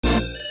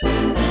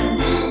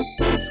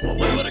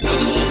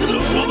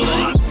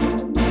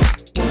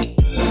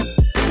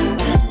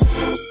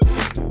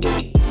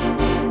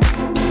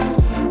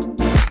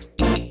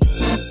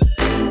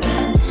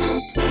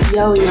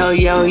Yo, yo,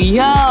 yo,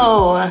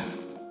 yo.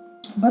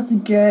 What's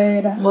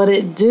good? What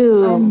it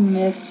do? I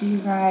miss you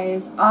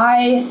guys.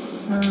 I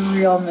for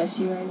real miss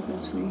you guys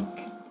this week.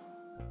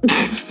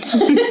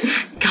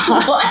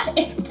 God. What?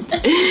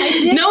 I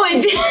did. No,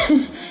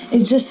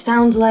 it just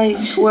sounds like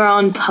we're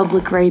on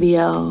public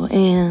radio.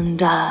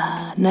 And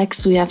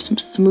next we have some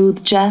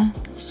smooth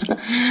jazz.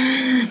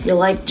 You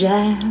like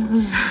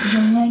jazz?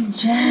 You like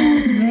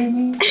jazz,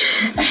 baby?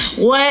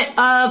 What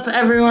up,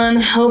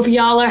 everyone? Hope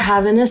y'all are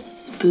having a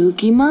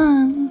spooky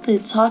month.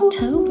 It's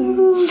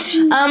October.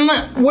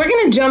 We're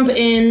gonna jump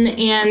in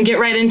and get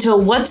right into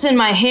what's in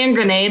my hand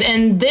grenade.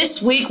 And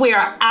this week we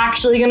are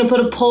actually gonna put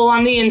a poll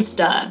on the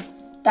Insta.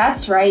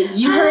 That's right.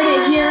 You heard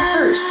it here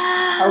first.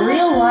 A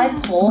real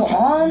live poll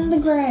on the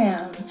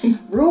gram.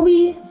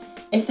 Ruby,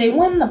 if they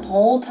win the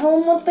poll, tell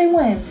them what they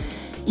win.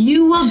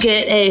 You will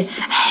get a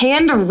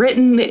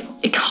handwritten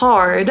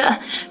card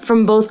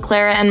from both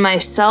Clara and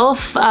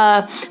myself,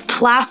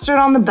 plastered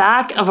on the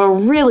back of a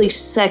really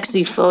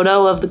sexy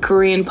photo of the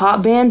Korean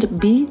pop band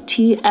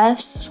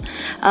BTS.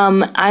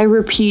 I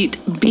repeat,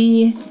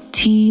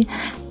 BTS.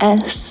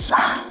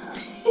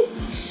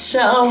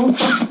 So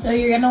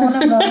you're gonna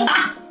want to vote.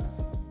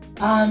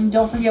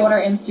 Don't forget what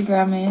our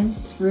Instagram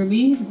is.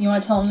 Ruby, you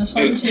want to tell them this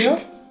one too?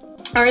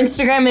 Our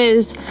Instagram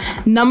is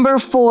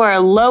 4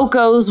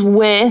 locos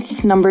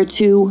with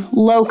 2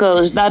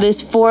 locos. That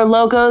is 4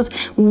 locos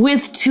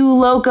with 2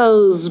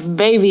 locos,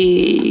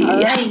 baby.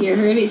 All right, you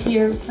heard it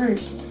here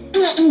first.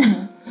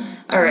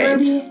 All right.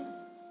 Ruby,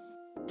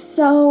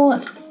 so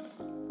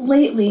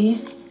lately,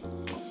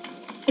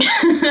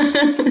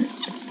 I've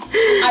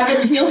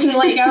been feeling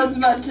like I was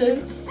about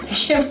to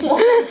skip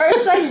one more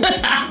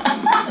segment,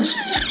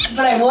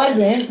 but I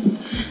wasn't.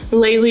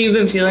 Lately, you've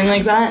been feeling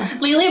like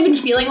that? Lately, I've been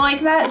feeling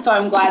like that, so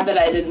I'm glad that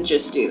I didn't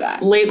just do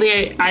that.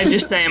 Lately, I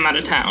just say I'm out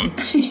of town.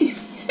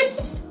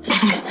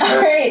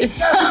 Alright,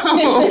 So,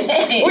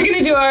 we're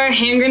gonna do our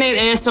hand grenade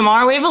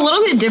ASMR. We have a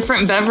little bit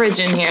different beverage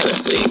in here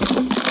this week.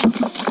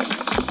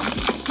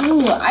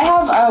 Ooh, I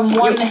have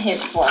one hint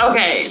for you.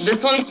 Okay,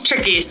 this one's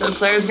tricky, so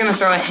Claire's gonna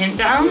throw a hint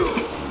down.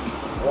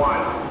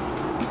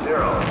 1,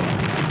 0.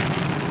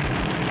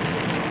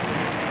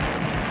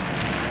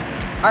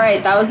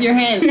 Alright, that was your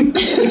hint.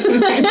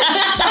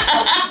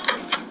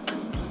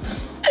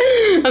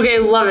 Okay,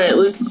 love it.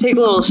 Let's take a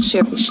little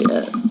shit.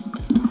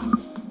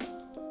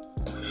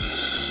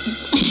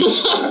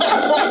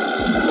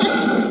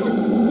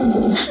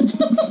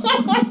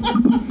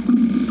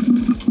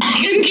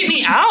 Couldn't get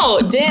me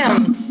out.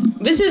 Damn.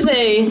 This is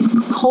a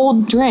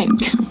cold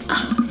drink.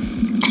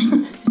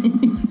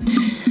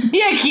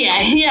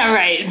 Yeah,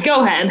 right.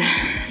 Go ahead.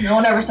 No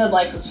one ever said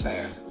life was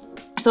fair.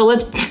 So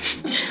let's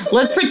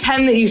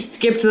pretend that you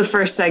skipped the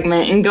first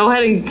segment and go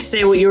ahead and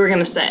say what you were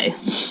gonna say.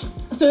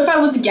 So if I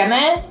was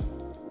gonna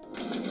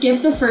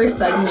skip the first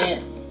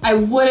segment, I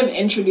would have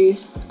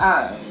introduced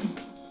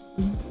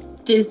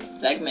this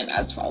segment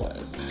as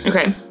follows.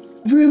 Okay.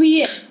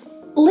 Ruby,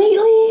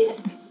 lately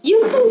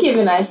you've been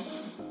giving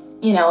us,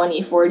 an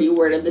E40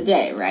 word of the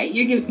day, right?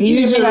 You're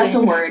giving us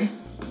a word.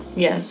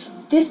 Yes.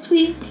 This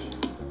week,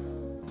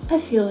 I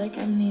feel like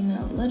I'm needing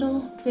a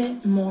little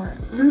bit more.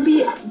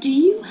 Ruby, do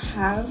you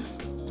have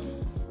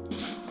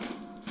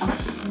a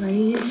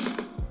phrase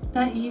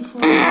that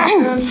E40 has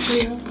grown for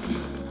you?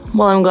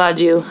 Well, I'm glad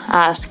you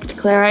asked,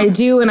 Claire. I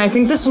do, and I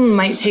think this one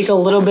might take a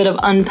little bit of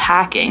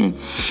unpacking.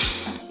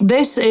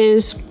 This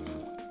is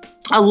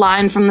a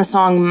line from the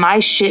song My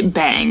Shit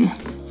Bang.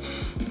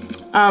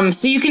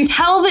 So you can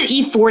tell that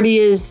E40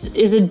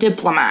 is a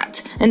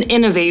diplomat, an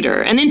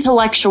innovator, an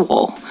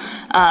intellectual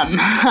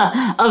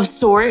of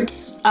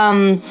sorts,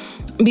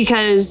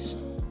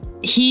 because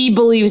he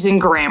believes in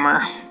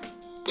grammar.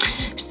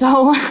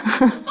 So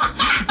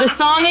the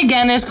song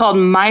again is called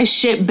My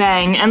Shit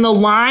Bang, and the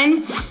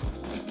line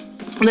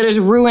that is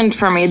ruined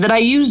for me, that I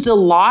used a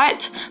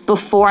lot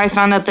before I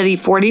found out that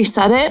E40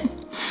 said it,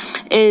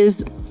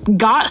 is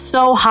got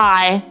so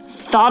high,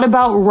 thought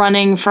about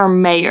running for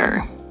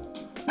mayor.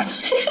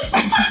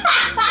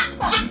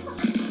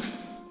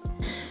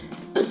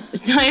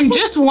 So I'm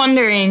just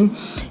wondering,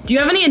 do you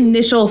have any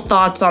initial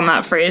thoughts on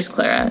that phrase,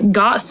 Clara?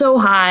 Got so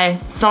high,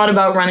 thought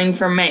about running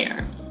for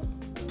mayor.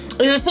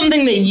 Is this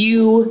something that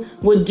you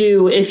would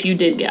do if you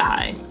did get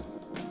high?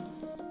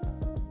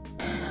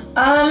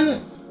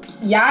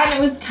 Yeah, and it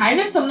was kind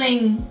of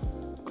something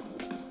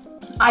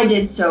I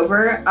did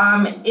sober.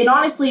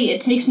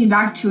 It takes me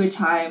back to a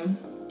time,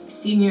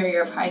 senior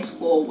year of high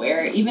school,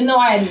 where even though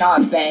I had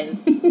not been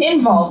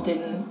involved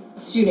in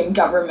student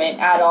government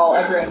at all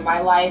ever in my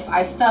life,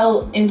 I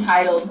felt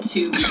entitled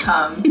to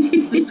become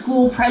the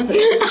school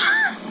president.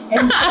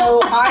 And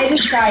so I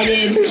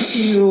decided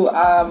to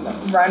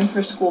run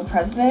for school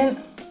president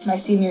my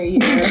senior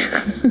year.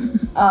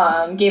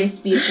 Gave a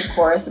speech, of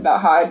course,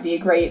 about how I'd be a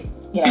great,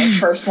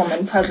 first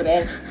woman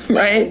president.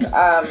 Right.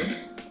 And,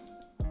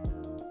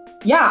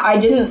 I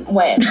didn't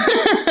win.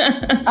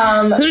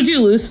 Who did you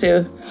lose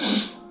to?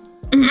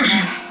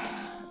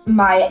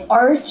 My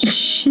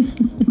arch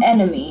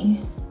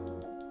enemy,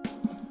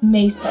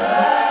 Mason.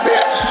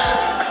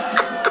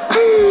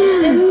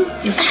 Mason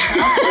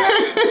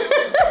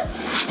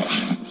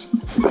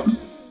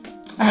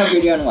I hope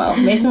you're doing well.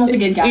 Mason was a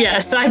good guy. Yeah,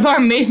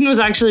 sidebar, Mason was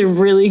actually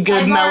really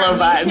good mellow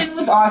vibes. Mason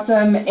was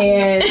awesome,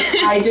 and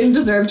I didn't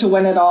deserve to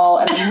win at all,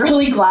 and I'm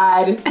really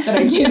glad that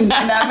I didn't,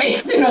 and that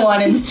Mason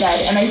won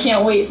instead, and I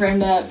can't wait for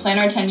him to plan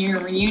our 10-year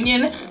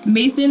reunion.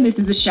 Mason, this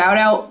is a shout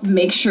out.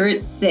 Make sure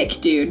it's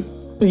sick, dude.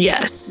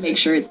 Yes. Make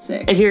sure it's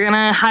sick. If you're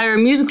gonna hire a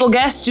musical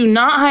guest, do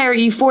not hire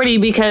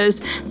E40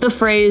 because the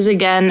phrase,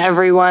 again,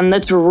 everyone,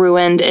 that's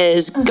ruined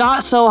is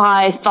got so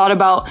high, thought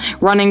about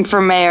running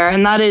for mayor,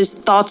 and that is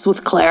Thoughts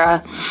with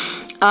Clara.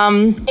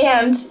 And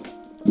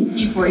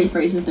E40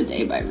 Phrase of the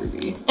Day by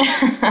Ruby.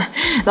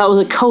 That was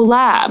a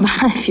collab,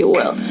 if you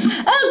will.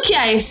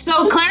 Okay,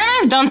 so Clara and I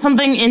have done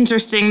something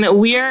interesting that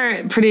we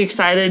are pretty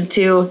excited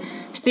to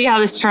see how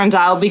this turns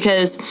out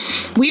because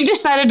we've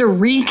decided to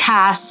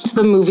recast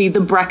the movie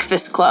The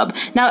Breakfast Club.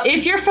 Now,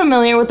 if you're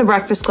familiar with The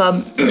Breakfast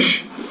Club,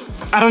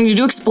 I don't need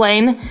to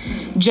explain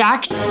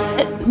jack,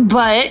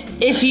 but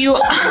if you...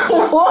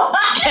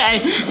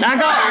 Okay,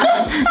 back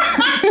up.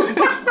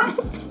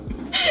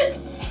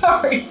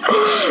 Sorry.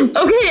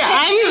 Okay,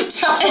 I'm...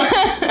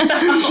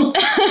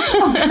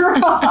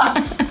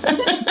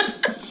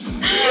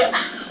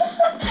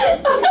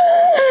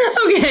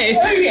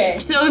 Okay.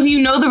 So if you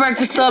know The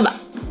Breakfast Club,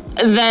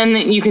 then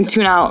you can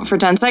tune out for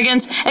 10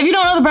 seconds. If you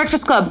don't know The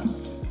Breakfast Club,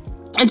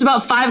 it's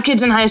about 5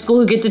 kids in high school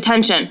who get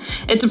detention.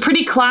 It's a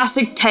pretty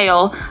classic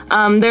tale.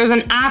 There's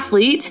an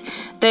athlete,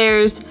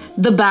 there's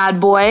the bad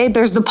boy,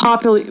 there's the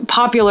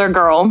popular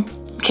girl,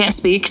 can't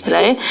speak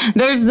today.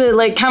 There's the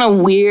like kind of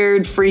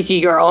weird, freaky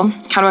girl,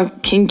 kind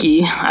of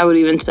kinky, I would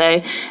even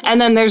say.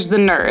 And then there's the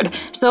nerd.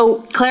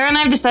 So Clara and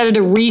I have decided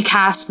to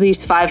recast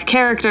these 5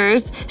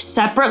 characters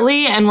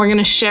separately, and we're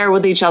gonna share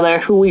with each other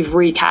who we've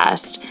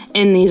recast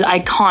in these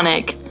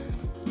iconic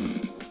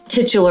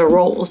titular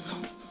roles.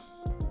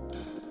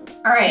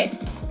 All right.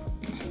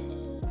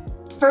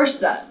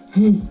 First up,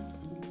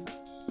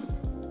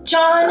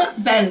 John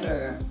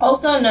Bender,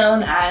 also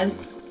known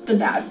as the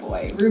bad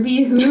boy.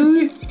 Ruby,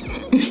 who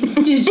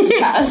did you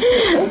cast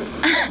for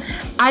this?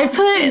 I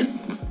put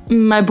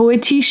my boy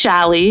T.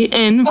 Shalley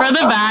in for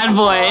the bad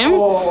boy.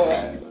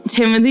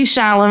 Timothy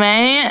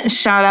Chalamet,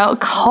 shout out,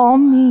 call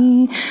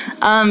me.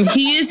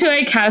 He is who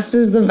I cast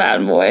as the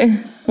bad boy.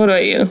 What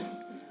about you?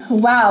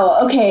 Wow,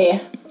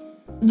 okay.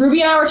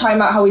 Ruby and I were talking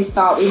about how we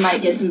thought we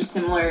might get some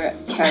similar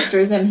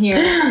characters in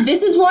here.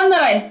 This is one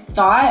that I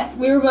thought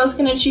we were both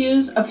gonna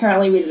choose.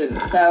 Apparently we didn't,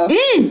 so.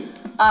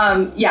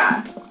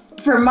 Yeah.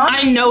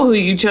 I know who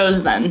you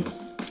chose then.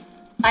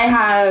 I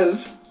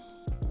have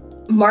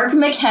Mark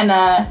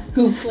McKenna,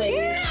 who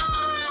played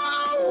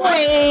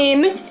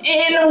Wayne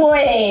in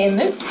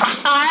Wayne.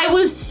 I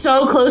was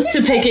so close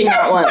to picking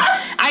that one.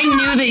 I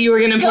knew that you were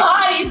gonna pick.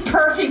 God, he's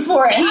perfect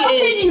for it. How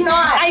could you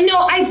not? I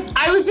know.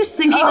 I was just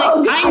thinking,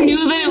 I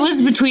knew that it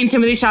was between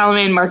Timothy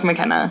Chalamet and Mark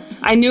McKenna.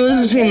 I knew it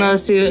was between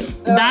those two.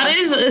 That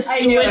is a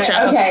switch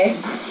up.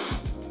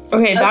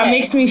 Okay, that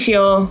makes me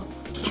feel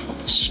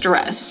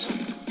stressed.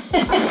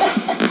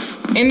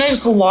 And I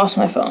just lost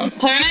my phone.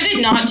 Clara and I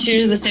did not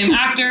choose the same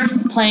actor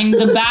playing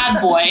the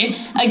bad boy.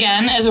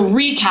 Again, as a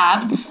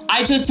recap,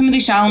 I chose Timothy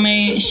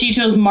Chalamet. She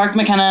chose Mark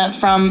McKenna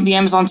from the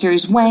Amazon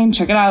series Wayne.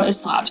 Check it out, it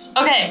slaps.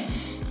 Okay,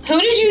 who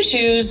did you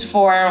choose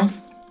for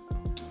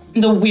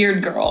the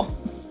weird girl?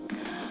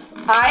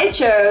 I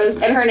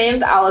chose, and her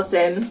name's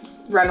Allison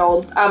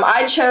Reynolds.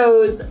 I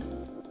chose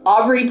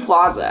Aubrey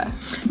Plaza.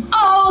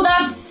 Oh,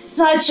 that's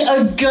such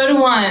a good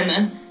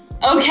one.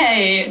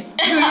 Okay.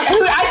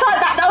 I thought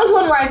that was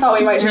one where I thought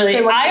we might choose the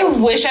same one. I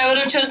wish I would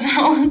have chosen that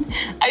one.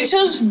 I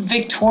chose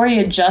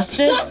Victoria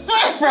Justice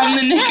from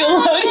the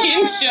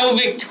Nickelodeon show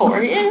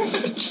Victoria.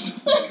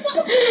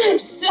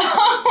 So,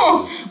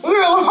 we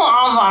were a little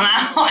off on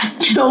that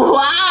one.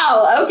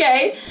 Wow,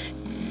 okay.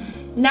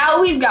 Now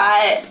we've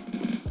got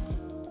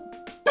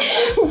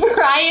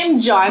Brian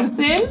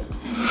Johnson,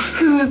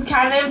 who's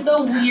kind of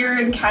the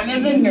weird, kind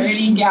of the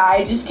nerdy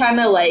guy, just kind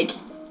of like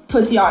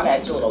puts you on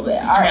edge a little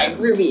bit. All right,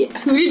 Ruby,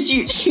 who did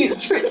you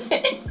choose for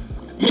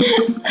this?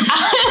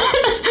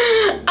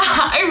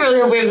 I really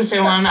hope we have the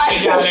same one. I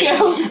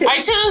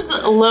chose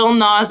Lil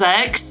Nas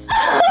X.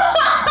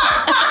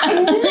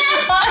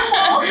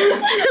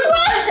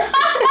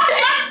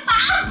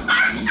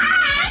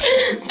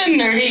 The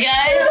nerdy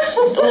guy,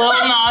 Lil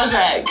Nas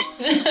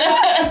X.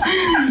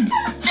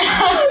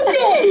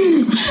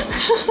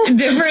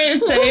 Different,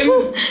 same.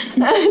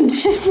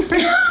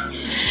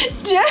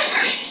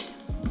 Different.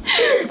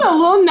 But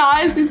Lil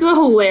Nas is a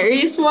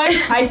hilarious one.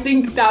 I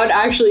think that would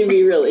actually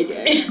be really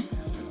good.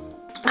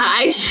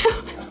 I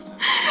chose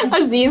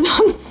Aziz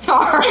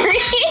Ansari.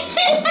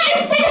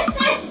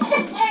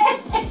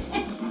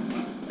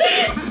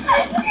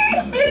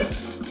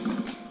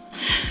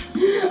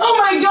 Oh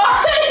my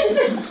god!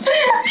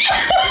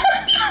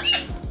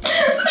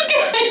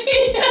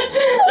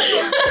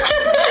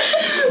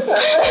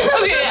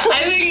 Okay,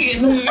 I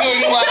think this is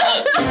going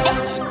wild.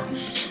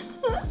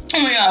 Oh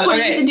my god,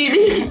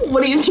 okay.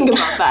 What do you think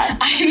about that?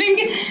 I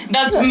think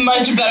that's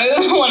much better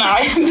than the one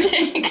I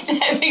picked.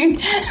 I think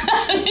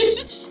that is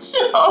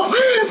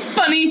so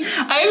funny.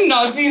 I have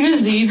not seen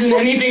Aziz in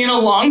anything in a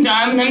long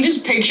time, and I'm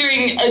just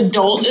picturing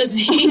adult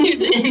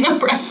Aziz in the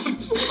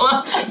Breakfast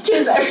Club.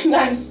 Just every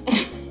time.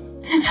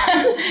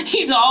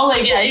 He's all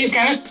like, yeah, he's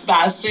kind of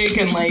spastic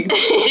and like,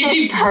 he'd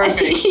be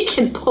perfect. He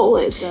can pull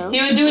it though.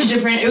 He would do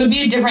it would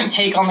be a different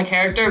take on the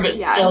character, but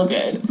still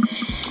good.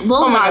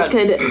 Lil Nas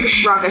could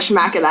rock a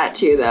schmack of that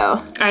too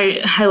though.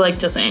 I like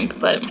to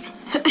think, but...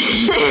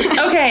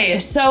 Okay,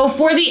 so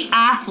for the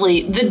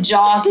athlete, the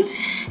jock,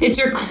 it's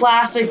your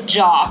classic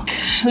jock.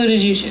 Who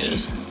did you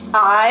choose?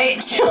 I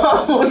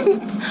chose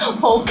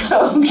Hulk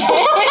Hogan.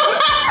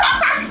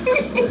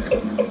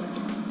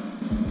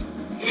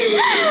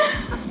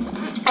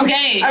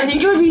 Okay. I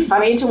think it would be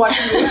funny to watch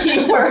a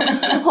movie where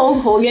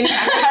Hulk Hogan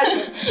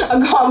has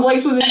a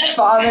complex with his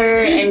father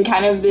and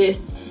kind of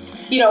this,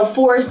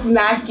 forced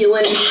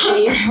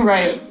masculinity,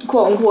 right,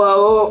 quote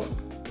unquote,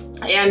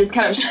 and is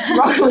kind of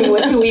struggling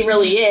with who he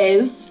really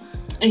is.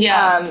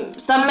 Yeah.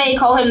 Some may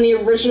call him the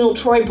original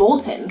Troy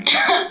Bolton.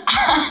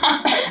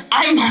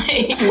 I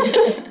might.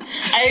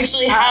 I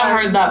actually have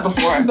heard that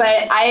before.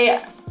 But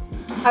I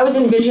was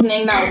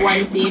envisioning that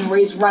one scene where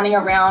he's running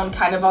around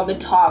kind of on the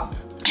top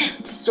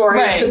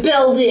story of the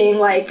building,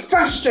 like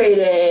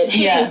frustrated,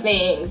 hating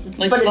things.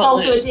 Like but it's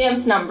also a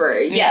dance number.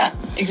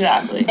 Yes,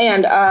 exactly.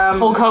 And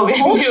Hulk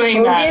Hogan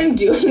doing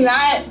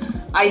that,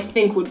 I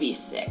think would be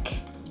sick.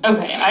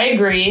 Okay, I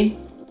agree.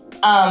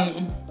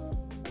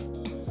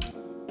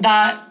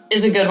 That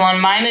is a good one.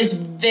 Mine is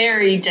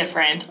very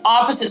different.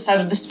 Opposite side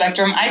of the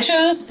spectrum. I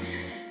chose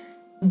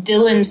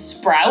Dylan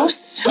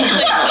Sprouse.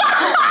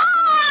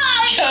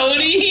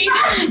 Cody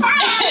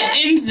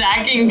in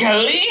Zach and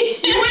Cody.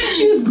 You would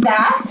choose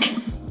Zach?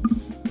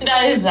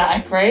 That is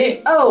Zach,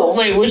 right? Oh.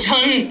 Wait, which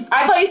one?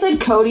 I thought you said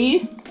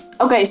Cody.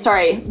 Okay,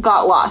 sorry.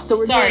 Got lost. So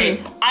we're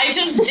doing... I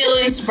chose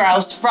Dylan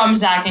Sprouse from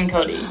Zach and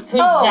Cody.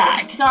 Who's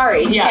Zach?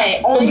 Sorry. Yeah.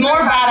 Okay. Only the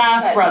more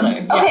badass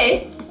brother.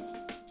 Okay. Yeah.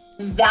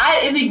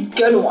 That is a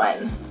good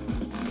one.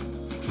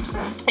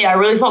 Yeah, I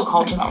really felt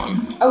called to that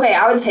one. Okay,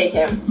 I would take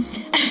him.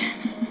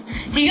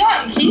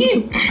 I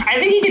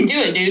think he could do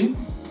it, dude.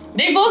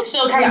 They've both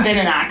still kind of been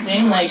in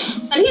acting, like...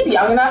 And he's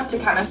young enough to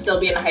kind of still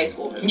be in a high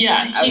school movie.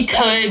 Yeah, he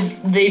could.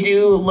 They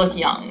do look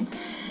young.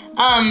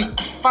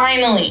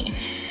 Finally,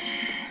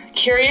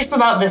 curious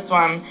about this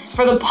one.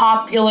 For the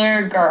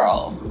popular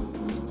girl.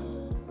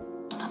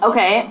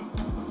 Okay.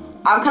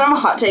 I'm kind of a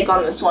hot take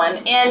on this one.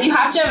 And you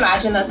have to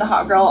imagine that the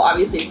hot girl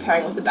obviously is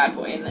pairing with the bad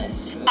boy in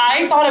this movie.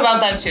 I thought about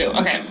that too.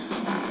 Okay.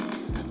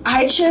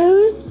 I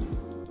chose...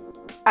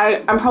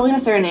 I'm probably going to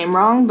say her name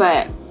wrong,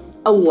 but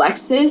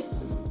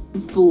Alexis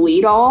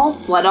Bledel.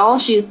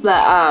 She's the,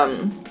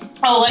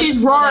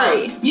 she's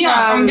Rory.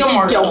 Yeah, from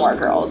Gilmore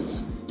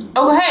Girls.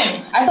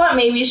 Okay. I thought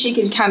maybe she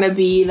could kind of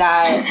be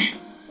that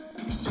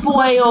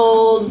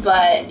spoiled, but,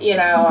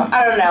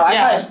 I don't know.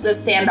 I thought the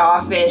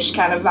standoffish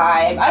kind of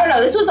vibe. I don't know.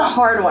 This was a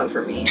hard one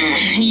for me.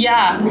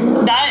 Yeah.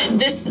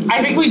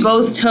 I think we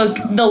both took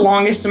the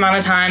longest amount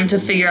of time to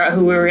figure out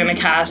who we were going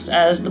to cast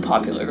as the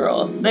popular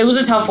girl. It was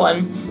a tough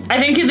one. I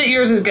think that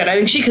yours is good. I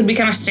think she could be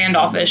kind of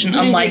standoffish and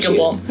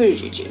unlikable. Who did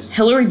you choose?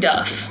 Hilary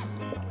Duff.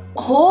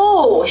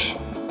 Oh,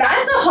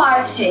 that's a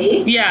hot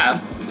take. Yeah.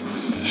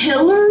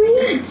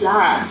 Hilary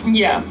Duff.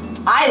 Yeah.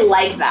 I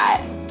like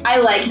that. I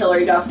like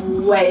Hilary Duff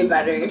way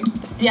better.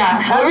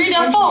 Yeah, Hilary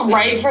Duff felt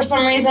right for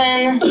some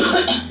reason.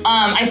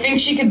 I think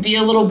she could be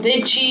a little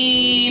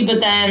bitchy, but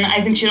then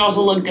I think she'd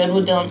also look good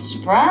with Dylan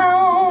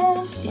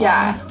Sprouse.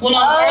 Yeah. Or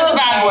the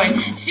bad boy.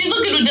 She'd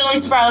look good with Dylan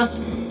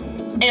Sprouse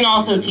and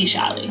also T.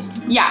 Shalley.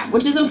 Yeah,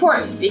 which is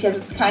important because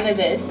it's kind of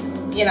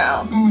this,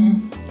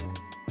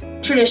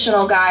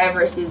 traditional guy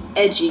versus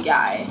edgy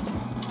guy.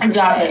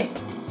 Exactly.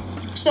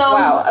 So.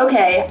 Wow,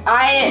 okay.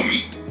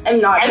 I am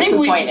not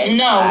disappointed.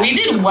 We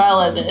did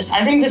well at this.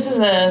 I think this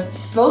is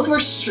both were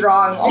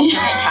strong alternate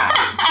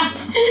casts.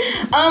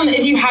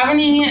 If you have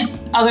any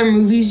other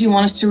movies you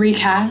want us to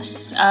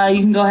recast,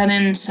 you can go ahead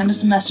and send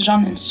us a message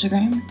on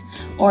Instagram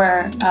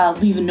or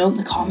leave a note in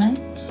the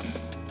comments.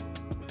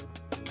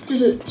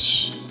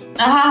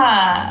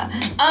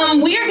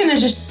 We are gonna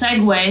just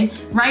segue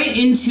right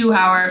into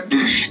our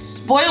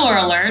spoiler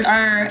alert,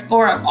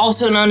 or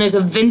also known as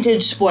a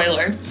vintage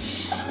spoiler.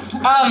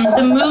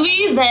 The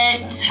movie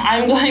that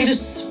I'm going to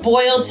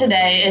spoil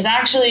today is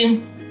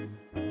actually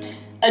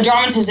a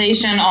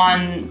dramatization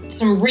on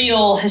some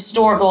real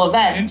historical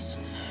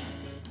events,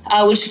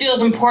 which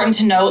feels important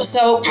to note.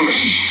 So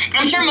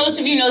I'm sure most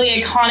of you know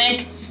the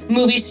iconic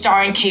movie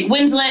starring Kate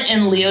Winslet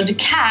and Leo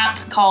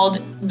DiCaprio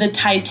called The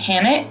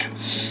Titanic.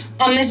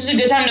 This is a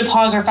good time to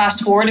pause or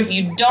fast forward if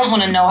you don't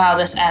want to know how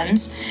this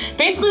ends.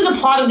 Basically, the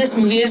plot of this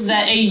movie is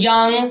that a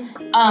young,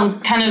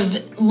 kind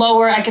of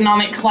lower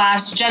economic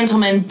class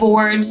gentleman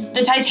boards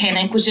the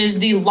Titanic, which is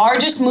the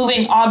largest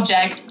moving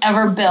object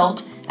ever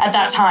built at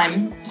that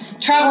time,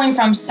 traveling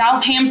from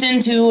Southampton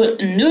to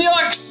New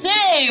York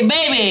City,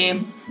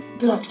 baby!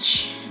 So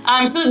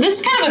this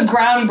is kind of a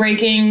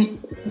groundbreaking,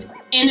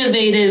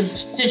 innovative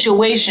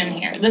situation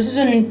here. This is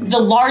the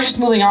largest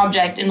moving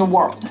object in the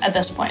world at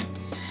this point.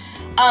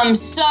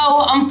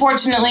 So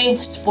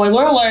unfortunately,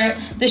 spoiler alert,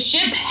 the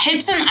ship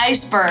hits an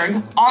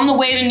iceberg on the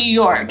way to New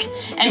York,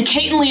 and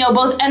Kate and Leo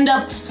both end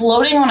up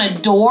floating on a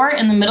door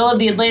in the middle of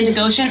the Atlantic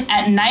Ocean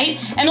at night,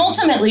 and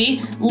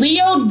ultimately,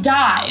 Leo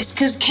dies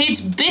because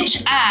Kate's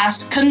bitch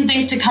ass couldn't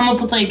think to come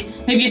up with like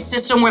maybe a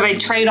system where they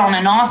trade on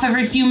and off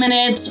every few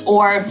minutes,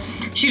 or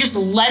she just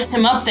lets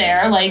him up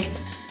there, like,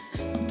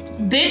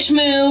 bitch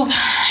move,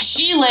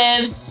 she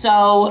lives,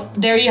 so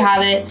there you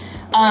have it.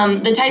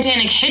 The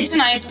Titanic hits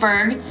an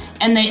iceberg,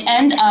 and they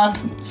end up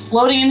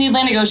floating in the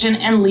Atlantic Ocean,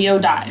 and Leo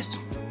dies.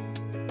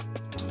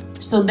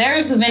 So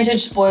there's the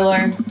vintage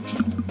spoiler.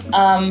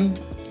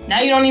 Now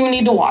you don't even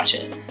need to watch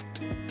it.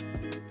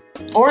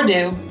 Or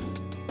do.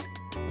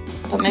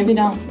 But maybe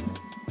don't.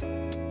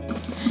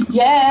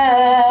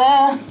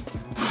 Yeah!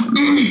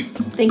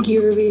 Thank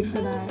you, Ruby,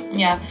 for that.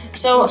 Yeah.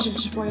 So,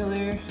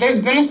 Spoiler.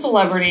 there's been a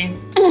celebrity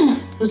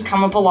who's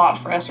come up a lot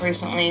for us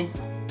recently.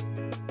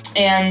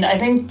 And I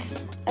think,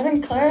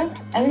 Clara,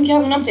 you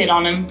have an update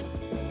on him.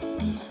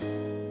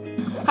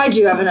 I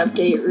do have an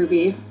update,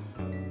 Ruby.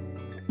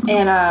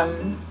 And,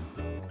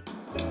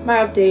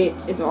 my update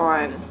is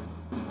on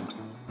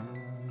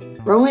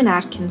Rowan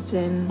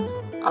Atkinson,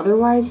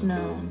 otherwise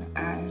known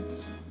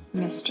as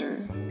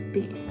Mr.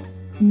 Bean.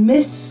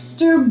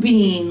 Mr.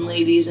 Bean,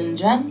 ladies and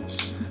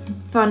gents.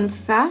 Fun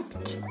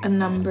fact, a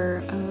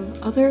number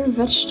of other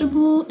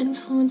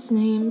vegetable-influenced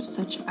names,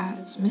 such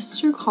as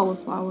Mr.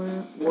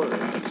 Cauliflower, were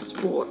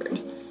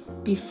explored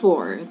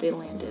before they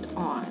landed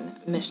on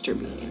Mr.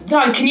 Bean.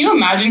 God, can you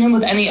imagine him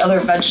with any other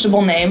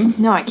vegetable name?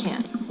 No, I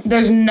can't.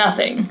 There's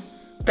nothing.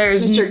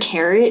 There's Mr.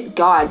 Carrot?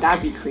 God,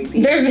 that'd be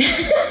creepy. There's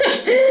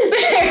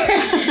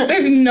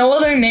no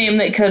other name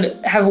that could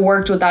have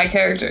worked with that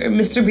character.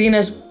 Mr. Bean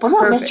is perfect.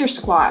 What about Mr.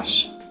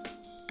 Squash?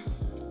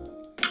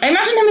 I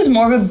imagine him as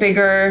more of a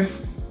bigger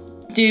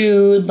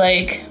dude,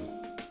 like,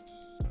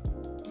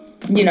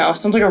 you know,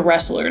 sounds like a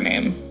wrestler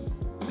name.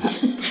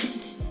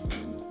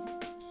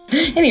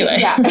 Anyway.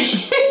 Yeah.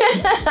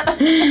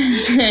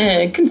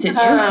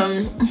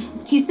 Continue.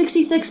 He's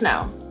 66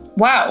 now.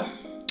 Wow.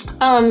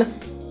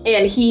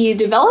 And he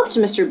developed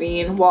Mr.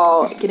 Bean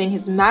while getting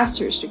his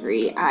master's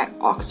degree at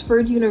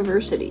Oxford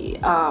University.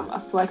 A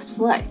flex.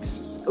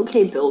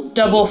 Okay, Bill Gates.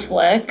 Double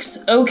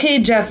flex. Okay,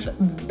 Jeff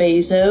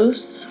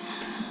Bezos.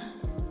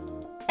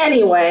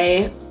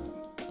 Anyway,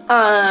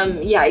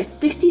 yeah, he's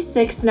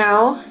 66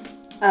 now.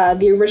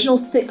 The original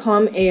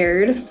sitcom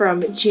aired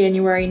from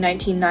January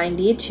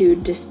 1990 to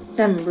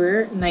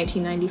December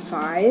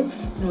 1995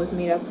 and was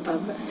made up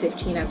of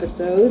 15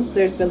 episodes.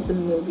 There's been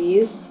some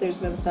movies. There's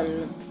been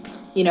some,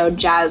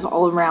 jazz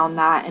all around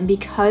that. And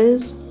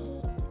because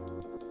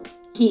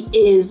he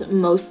is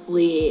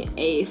mostly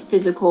a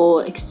physical,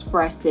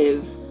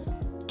 expressive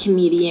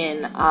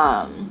comedian,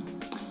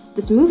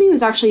 this movie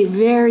was actually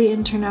very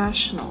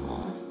international.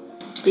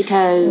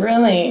 Because,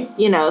 really?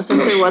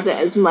 Since there wasn't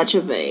as much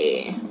of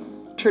a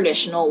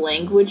traditional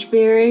language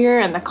barrier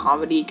and the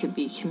comedy could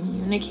be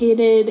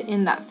communicated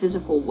in that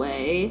physical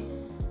way,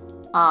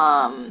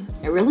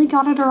 it really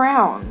got it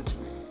around.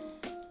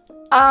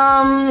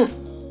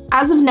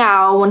 As of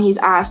now, when he's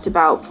asked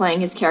about playing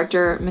his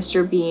character,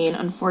 Mr. Bean,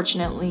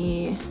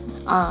 unfortunately,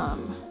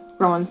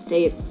 Rowan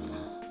states,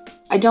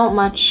 "I don't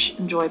much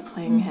enjoy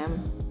playing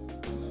him.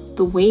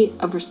 The weight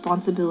of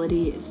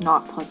responsibility is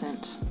not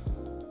pleasant.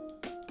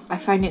 I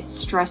find it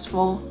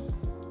stressful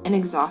and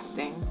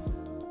exhausting.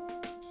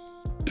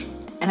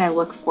 And I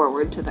look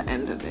forward to the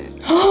end of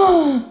it."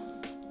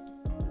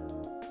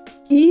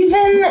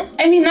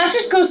 That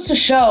just goes to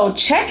show,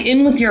 check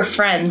in with your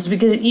friends,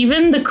 because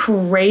even the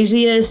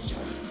craziest,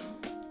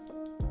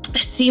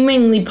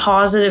 seemingly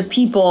positive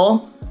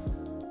people,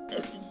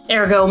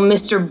 ergo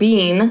Mr.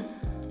 Bean,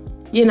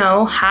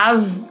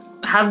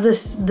 have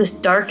this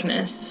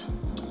darkness.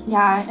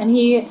 Yeah, and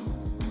he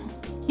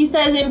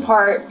says in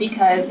part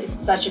because it's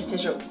such a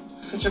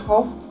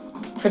physical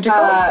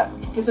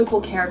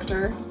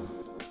character.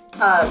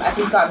 As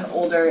he's gotten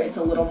older, it's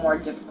a little more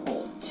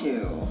difficult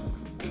to,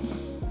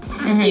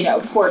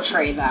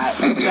 portray that.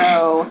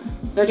 So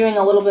they're doing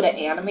a little bit of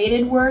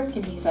animated work,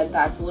 and he said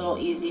that's a little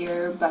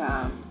easier. But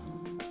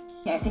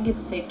I think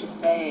it's safe to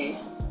say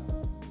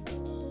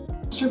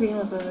Mr. Bean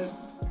was a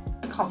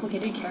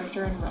complicated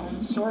character in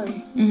Rowan's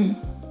story. Mm-hmm.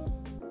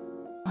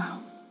 Wow.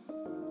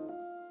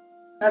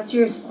 That's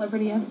your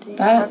celebrity update.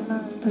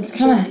 That's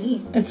kind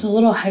of, it's a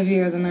little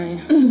heavier than I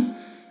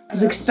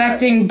was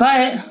expecting,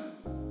 but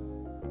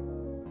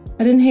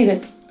I didn't hate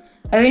it.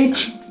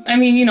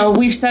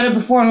 We've said it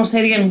before and we'll say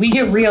it again. We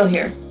get real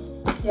here.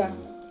 Yeah.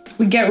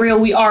 We get real.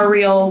 We are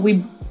real.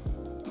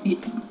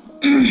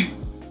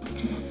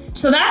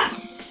 So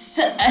that's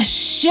a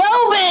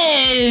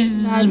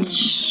showbiz,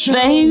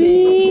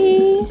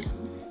 baby.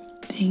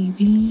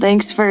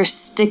 Thanks for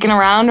sticking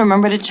around.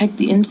 Remember to check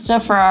the Insta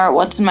for our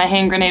What's in My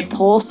Hand Grenade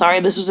poll. Sorry,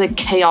 this was a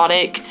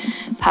chaotic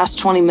past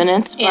 20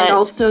 minutes. But and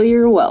also,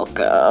 you're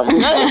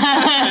welcome.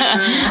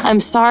 I'm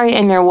sorry,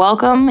 and you're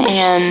welcome.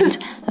 And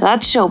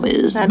that's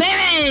showbiz,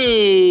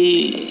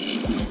 baby.